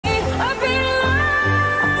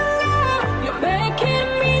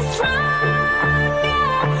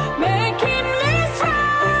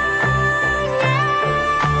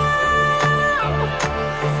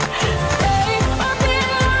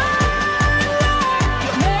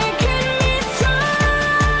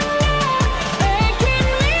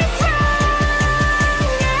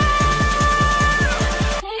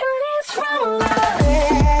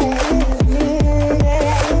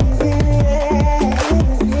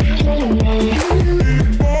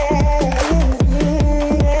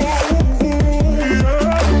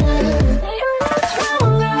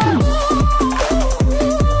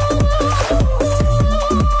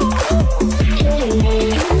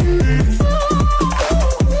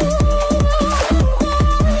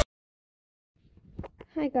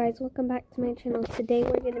guys, welcome back to my channel. Today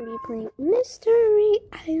we're going to be playing Mystery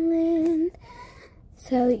Island.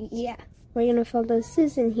 So yeah, we're going to follow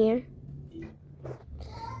Susan here.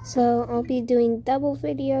 So I'll be doing double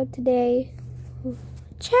video today.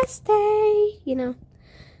 Chest day, you know.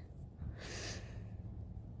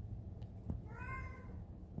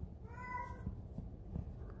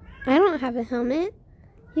 I don't have a helmet.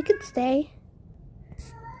 You could stay.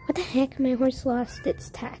 What the heck? My horse lost its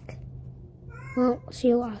tack. Well,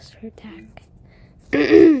 she lost her tack.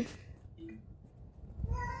 I'm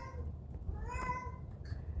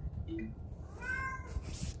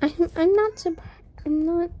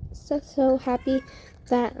not so happy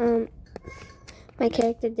that my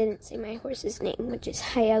character didn't say my horse's name, which is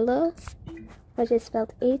Hielo, which is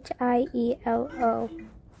spelled H-I-E-L-O,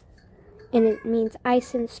 and it means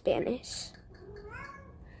ice in Spanish.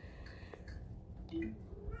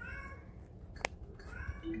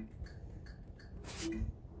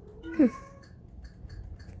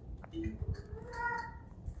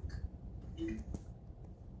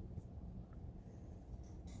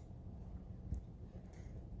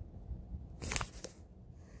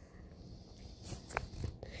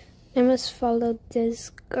 I must follow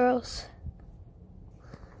these girls.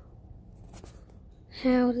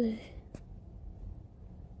 How the...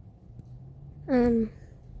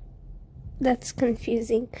 That's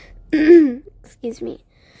confusing. Excuse me.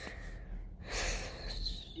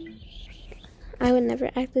 I would never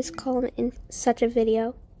act this calm in such a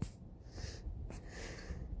video.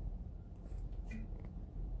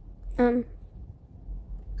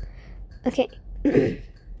 Okay.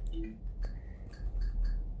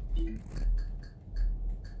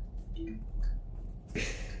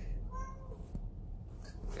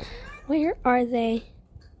 Where are they?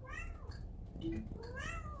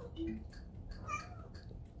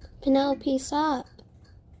 Penelope, stop.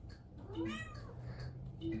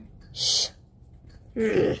 Shh.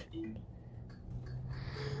 This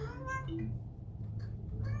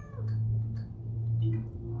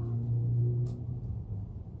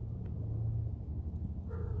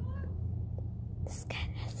guy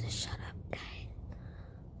has to shut up, guy.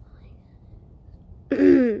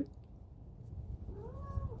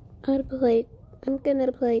 I'm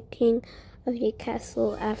gonna play King of the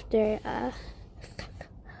Castle after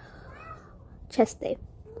chess day.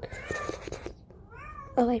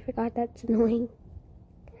 Oh, I forgot, that's annoying.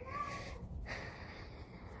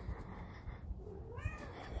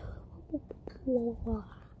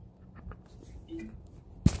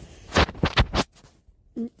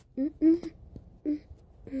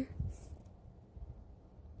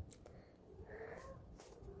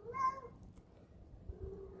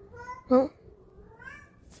 Well,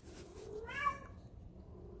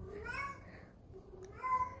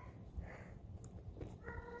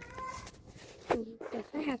 guess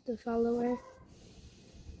I have to follow her.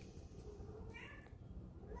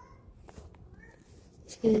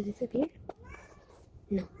 Is she gonna disappear?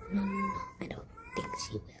 No, I don't think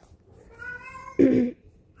she will.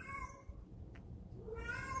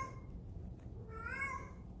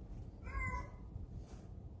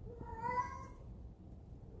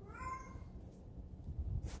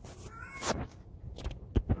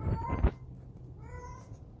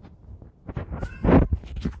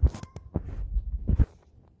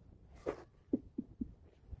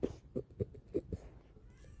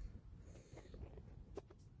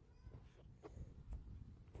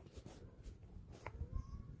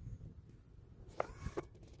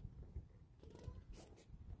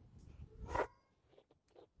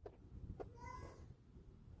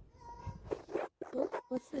 Oh,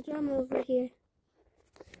 what's the drama over here?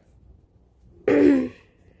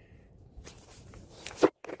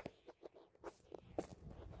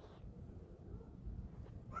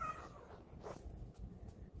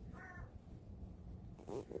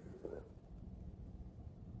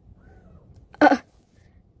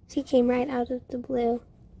 She came right out of the blue.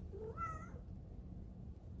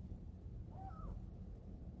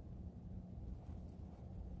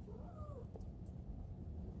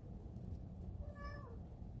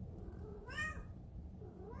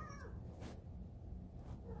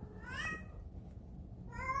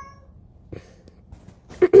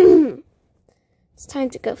 It's time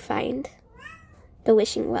to go find the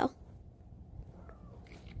wishing well.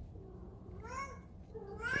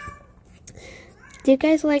 Do you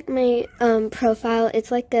guys like my profile?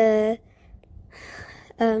 It's like a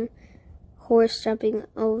horse jumping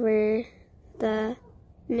over the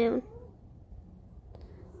moon.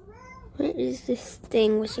 Where is this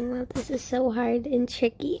thing? Wishing well. This is so hard and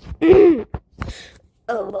tricky.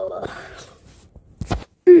 Oh.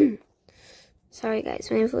 Sorry guys,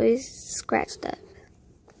 my voice scratched up.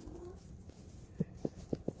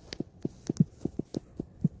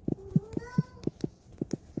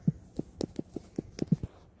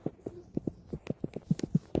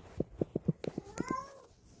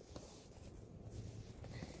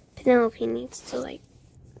 Penelope needs to, like,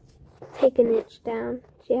 take an inch down.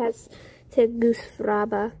 She has to goose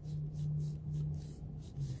fraba.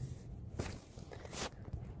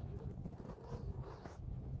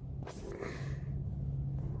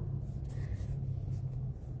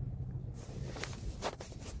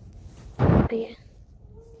 Oh, yeah.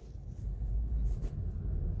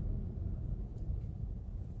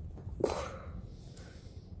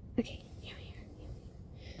 Okay, here.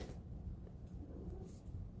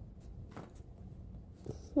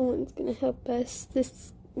 Someone's gonna help us. This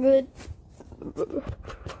is good.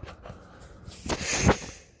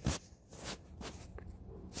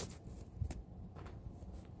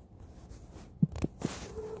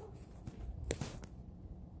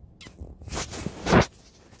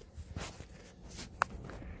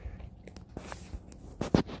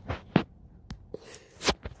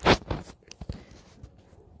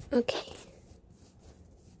 Okay.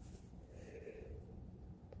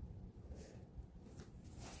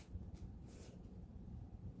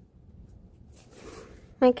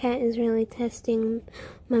 My cat is really testing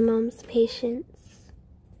my mom's patience.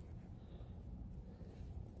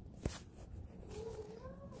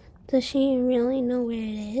 Does she really know where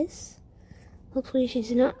it is? Hopefully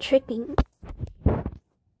she's not tricking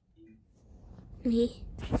me.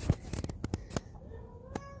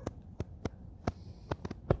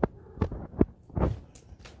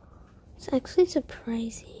 It's actually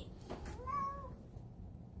surprising.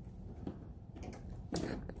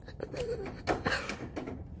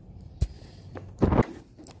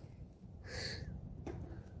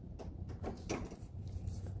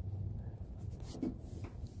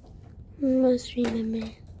 Must remember.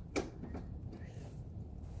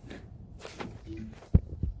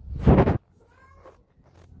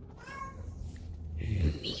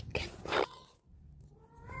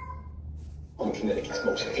 Home Connecticut's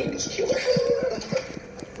most heinous killer.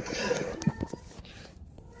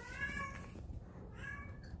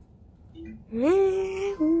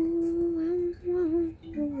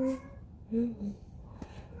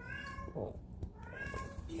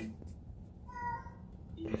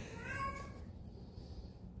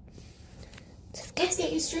 Let's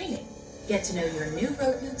get you streaming. Get to know your new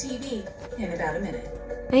Roku TV in about a minute.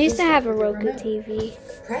 I used to have a Roku TV.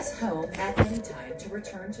 Press home at any time to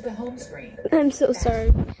return to the home screen. I'm so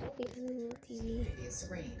sorry. Previous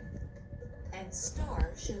screen. And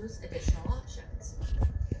Star shows additional options.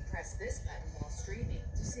 Press this button while streaming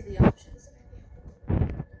to see the options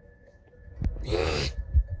menu.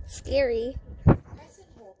 Scary. Press and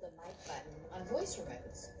hold the mic button on voice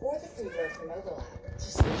remotes or the free Roku mobile app to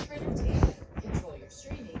switch for entertainment, control your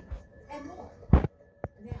streaming, and more.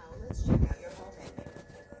 Now let's check out your home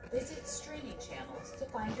menu. Visit streaming channels to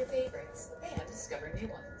find your favorites and discover new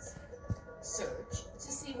ones. Search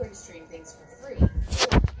to see where to stream things for free or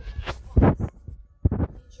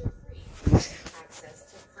feature free. Access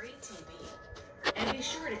to free TV. And be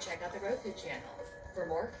sure to check out the Roku channel for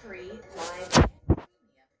more free, live, and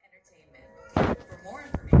premium entertainment. For more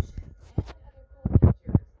information and other cool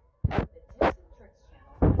features, visit the Tips and Tricks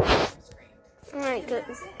channel on the home screen. Alright,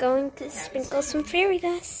 going to sprinkle some fairy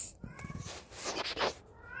dust.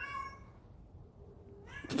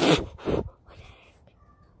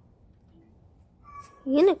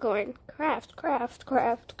 Unicorn. Craft.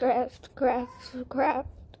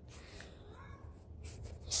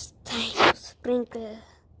 It's time to sprinkle.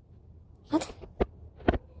 What?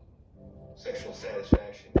 Sexual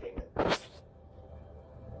satisfaction payment.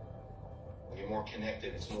 When you're more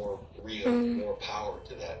connected, it's more real, more power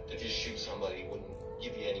to that. To just shoot somebody wouldn't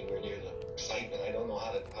give you anywhere near the excitement. I don't know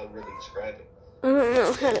how to really describe it. I don't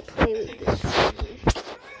know how to play with this. Stimulation is a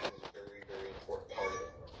very, very important part of it.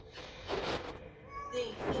 The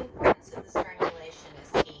importance of the strangulation is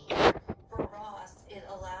key here. For Ross, it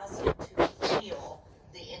allows him to feel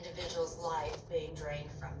the individual's life being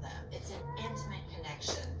drained from them. It's an intimate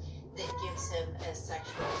connection that gives him a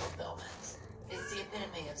sexual fulfillment. It's the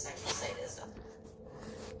epitome of sexual sadism.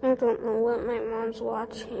 I don't know what my mom's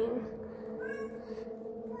watching.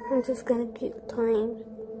 I'm just gonna keep playing.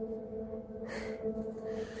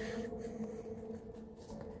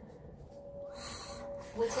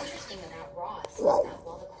 What's interesting about Ross is that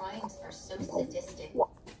while the crimes are so sadistic,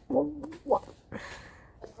 a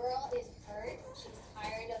girl is hurt, she's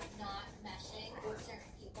tired of not meshing with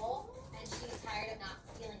certain people, and she's tired of not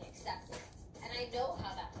feeling accepted. And I know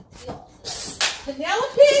how that can feel. So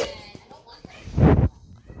Penelope! and I don't want her.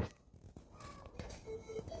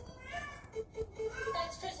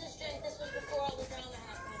 That's Chris's drink. This was before all the drama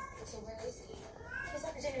happened. So where is he? He's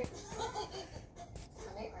up to dinner.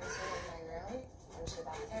 Alright, are you still in my room? Or to the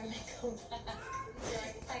bathroom and go back?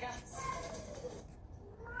 Hi guys.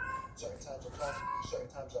 talk certain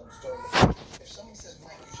times I'm stirring the pot. If someone says,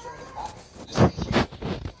 Mike, you stirring the pot, just say, here. You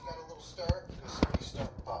got a little stir, because somebody's stirring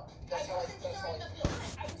the pot. That's how I feel. I was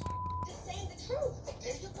just saying the truth.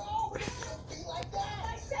 There you go. It should be like that. I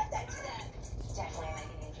said that to them. Definitely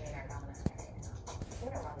making injury in our dominant area now.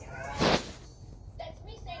 We're gonna run the other way. That's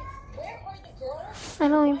me saying, where are the girls? I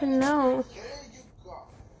don't even know. There you go.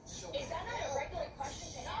 So Is that not a regular question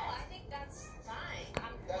to No, ask? I think that's fine.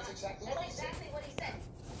 that's exactly That's what he said. exactly what he said.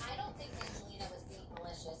 I don't think Angelina was being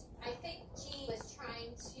malicious. I think she was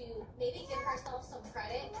trying to maybe give herself some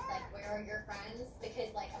credit, like, where are your friends? Because,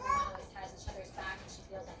 like, everyone always has each other's back, and she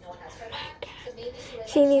feels like no one has her back. So maybe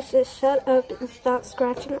She needs to shut up and stop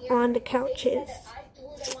scratching on the couches. I threw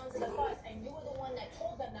them under the bus, and you were the one that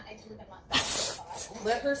told them that I threw them under the bus.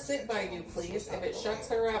 Let her sit by you, please. If it shuts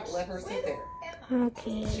her up, let her sit there.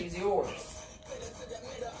 Okay. She's yours.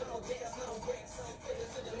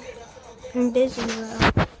 I'm busy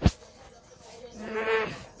though.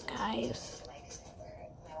 Guys.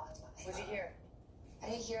 What'd you hear? I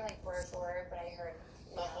didn't hear like word for word, but I heard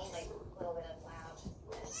like a little bit of loud.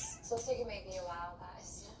 So looks like it may be a while,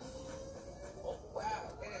 guys. Oh, wow.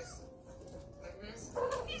 It is.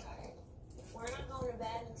 We're not going to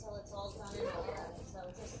bed until it's all done and over. So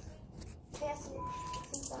just fasten your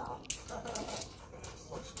seatbelt.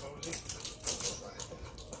 Looks cozy.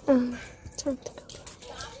 Time to go.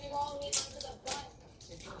 Stop throwing me under the bus.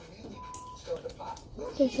 Stir the pot.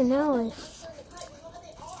 There's an Alice. Stir the pot, you know how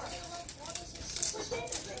they are.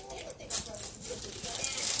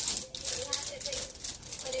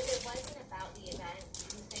 But if it wasn't about the event,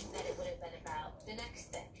 you think that it would have been about the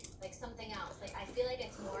next thing, like something else. Like I feel like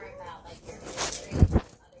it's more about like your history and other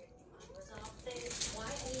unresolved things. Why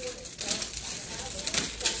anyone is so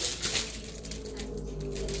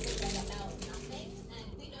about nothing? And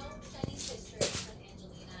we know Jenny's history with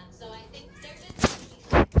Angelina, so I think there just must be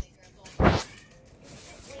something bigger going on.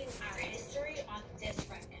 Between our history on this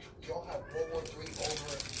right now. Y'all have World War III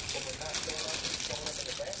over not showing up in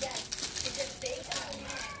the bed? Yes, because they got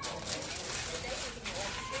mad. They didn't even know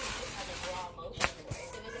what to do. They had a raw emotion to it.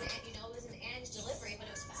 It was an Ange delivery, but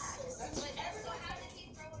it was fast. So how did he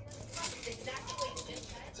throw it under the bus? Exactly what you just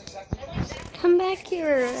said. That's exactly what he said. Come back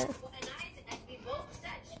here. And we both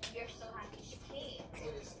said you're so happy she came.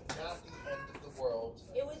 It is not the end of the world.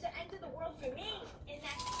 It was the end of the world for me. In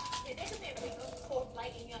that predicament where you were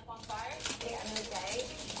lighting me up on fire. At the end of the day,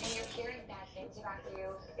 and you're hearing bad things about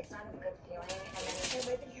you, it's not a good feeling. And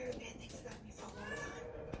then I've been hearing bad things about me for a long time.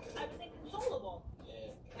 I was inconsolable.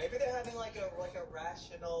 Yeah. Maybe they're having like a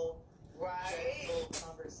rational, gentle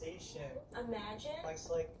conversation. Imagine. Mike's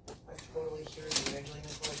like, I totally hear you.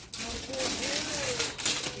 Angelina's like, how cool you?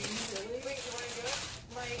 Really? Wait, you want to do it?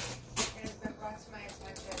 Mike, it has been brought to my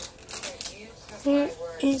attention that you took Here my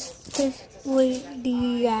words is and this split it into something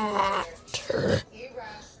lady that's actor.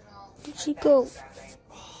 irrational Where'd she and go? backstabbing.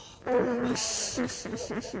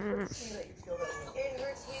 See that you feel that way. It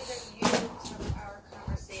hurts me that you took our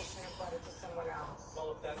conversation and brought it to someone else.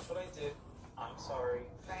 Well, if that's what I did, I'm sorry.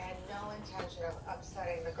 I had no intention of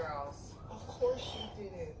upsetting the girls. Of course you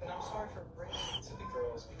didn't. And I'm sorry for bringing it to the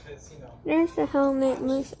girls because, you know, There's the helmet,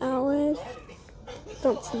 Miss Alice. naughty.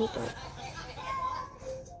 Don't sneak up.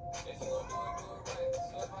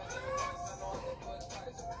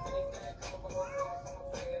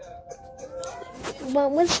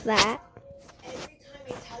 What was that? Every time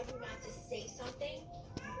I tell you not to say something,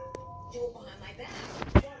 do it behind my back.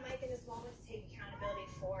 I want Mike in this moment to take accountability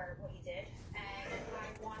for what he did, and I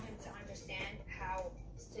want him to understand how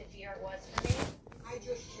severe it was for me. I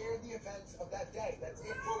just shared the events of that day. That's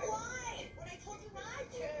it. For why? When I told you not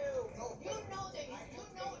to. No, You know that you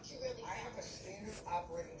know what you really I have a felt. standard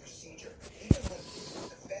operating procedure, even when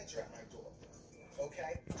the feds are at my door.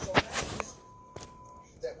 Okay? So that's this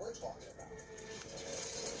that we're talking about.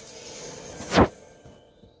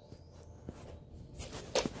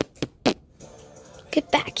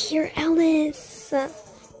 Get back here, Alice. Let me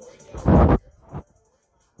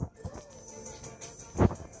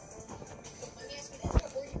ask you this,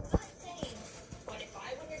 what were you not saying? But if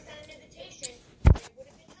I would have sent an invitation, it would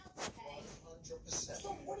have been helpful, okay? 100%. So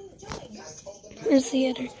what are you doing? You're I told them Where's the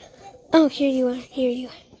other? Oh, here you are. Here you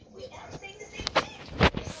are. we are saying the same thing.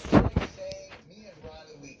 saying me and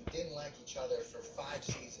Ronnie, we didn't like each other for 5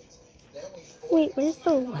 seasons. Then we fought. Wait, where's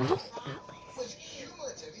the last Alice? It was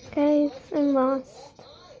cumulative. He Guys, I'm lost.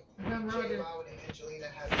 Jay Rowan and Angelina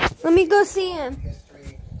had Let me go see him.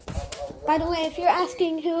 history of By the way, if you're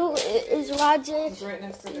asking who is Roger, It's right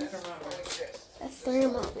next to the thermometer. a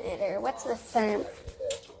thermometer. What's a therm?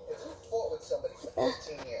 if you fought with somebody for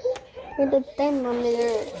 15 years. Where's the thermometer?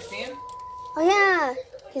 You see him? Oh yeah,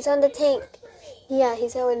 he's on the tank. Yeah,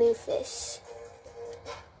 he's our new fish.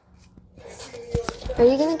 Are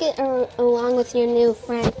you gonna get along with your new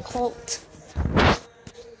friend Colt?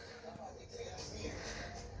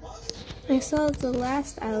 I saw the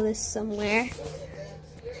last Alice somewhere.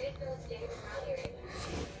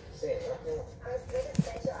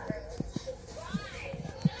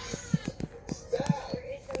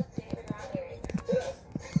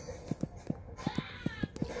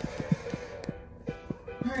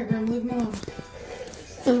 Alright, Grim, leave me alone.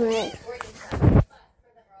 Alright.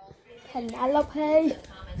 Penelope. Maybe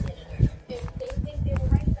they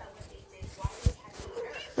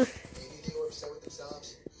were upset with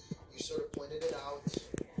themselves. You sort of pointed it out,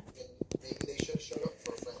 and maybe they should have showed up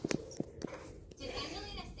for a friend. Did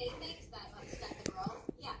Angelina say things that upset the girls?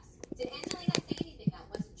 Yes. Did Angelina say anything that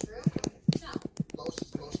wasn't true? No.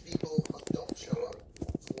 Most people don't show up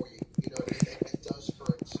for you. You know what I mean? It does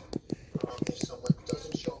hurt if someone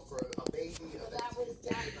doesn't show up for a baby. That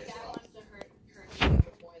must have hurt you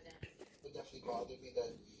more than. It definitely bothered me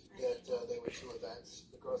that there were two events.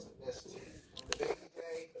 The girls had missed the baby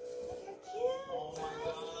day. Oh my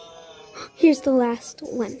God. Here's the last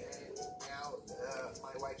one. Now,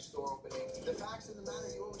 my wife's store opening. The facts of the matter,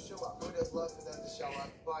 you always show up. I would have loved for them to show up,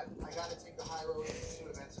 but I got to take the high road for 2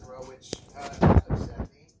 events in a row, which upset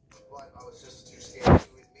me, but I was just too scared to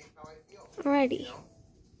admit how I feel. Alrighty. You know?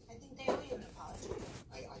 I think they owe you an apology.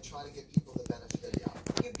 I try to give people the benefit of the doubt.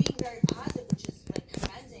 You're being very positive, which is like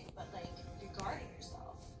commending, but like you're guarding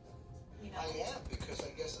yourself. You know. I am, because I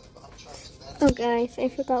guess I'm trying to manage. Oh guys, I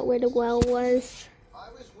forgot where the well was. I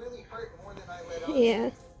was really hurt more than I let on Yeah.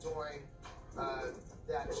 during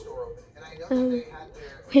that store opening. And I know that they had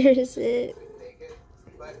their... Where is it? couldn't make it,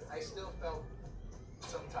 but I still felt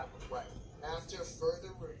some type of way. After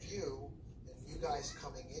further review, and you guys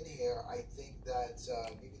coming in here, I think that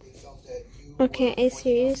maybe they felt that you... Okay, were I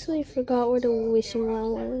seriously forgot where the wishing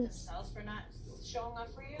well was. Themselves for not showing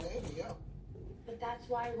up for you. Maybe, yeah. But that's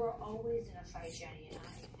why we're always in a fight, Jenny and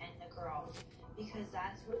I, and the girls, because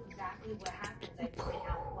that's exactly what happens. I point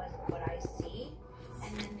out what I see,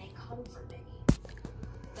 and then they come for me.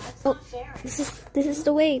 That's Oh, not fair. this is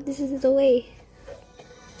the way. This is the way.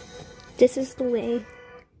 This is the way.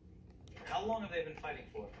 How long have they been fighting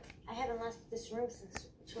for? I haven't left this room since.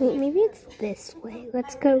 Wait, maybe it's this way.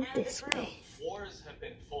 Let's go this way. Wars have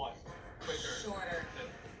been fought quicker Shorter. than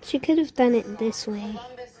She could have done it this way.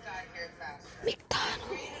 Columbus got here faster. McDonald's.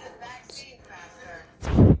 Created a vaccine faster.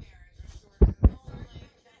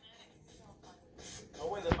 no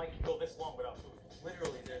way that Mike can go this long without food.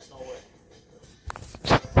 Literally, there's no way.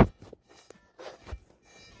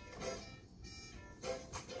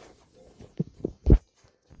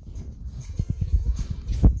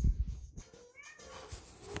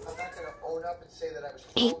 I'm not going to own up and say that I was...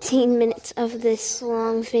 18 minutes of this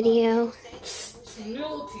long video.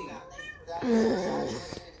 Humility. That and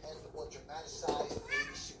or dramatized,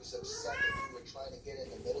 maybe she was upset that we were trying to get in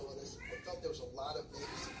the middle of this. I felt there was a lot of maybe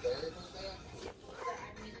some variables there.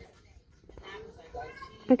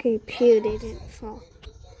 Okay, Pew didn't fall. If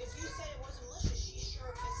you said it wasn't malicious, she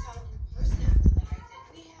sure as hell in person after that. I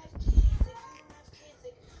did. We have kids. If you don't have kids,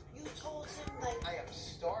 like you told him, like. I am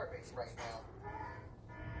starving right now.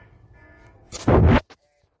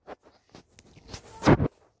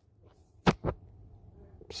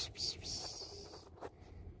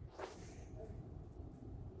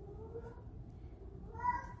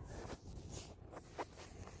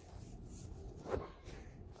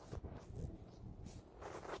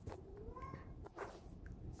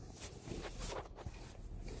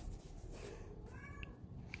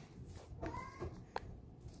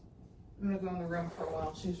 I'm gonna go in the room for a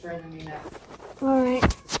while. She's driving me nuts. Alright.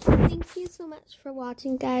 Thank you so much for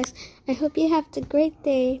watching, guys. I hope you have a great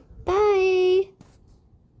day.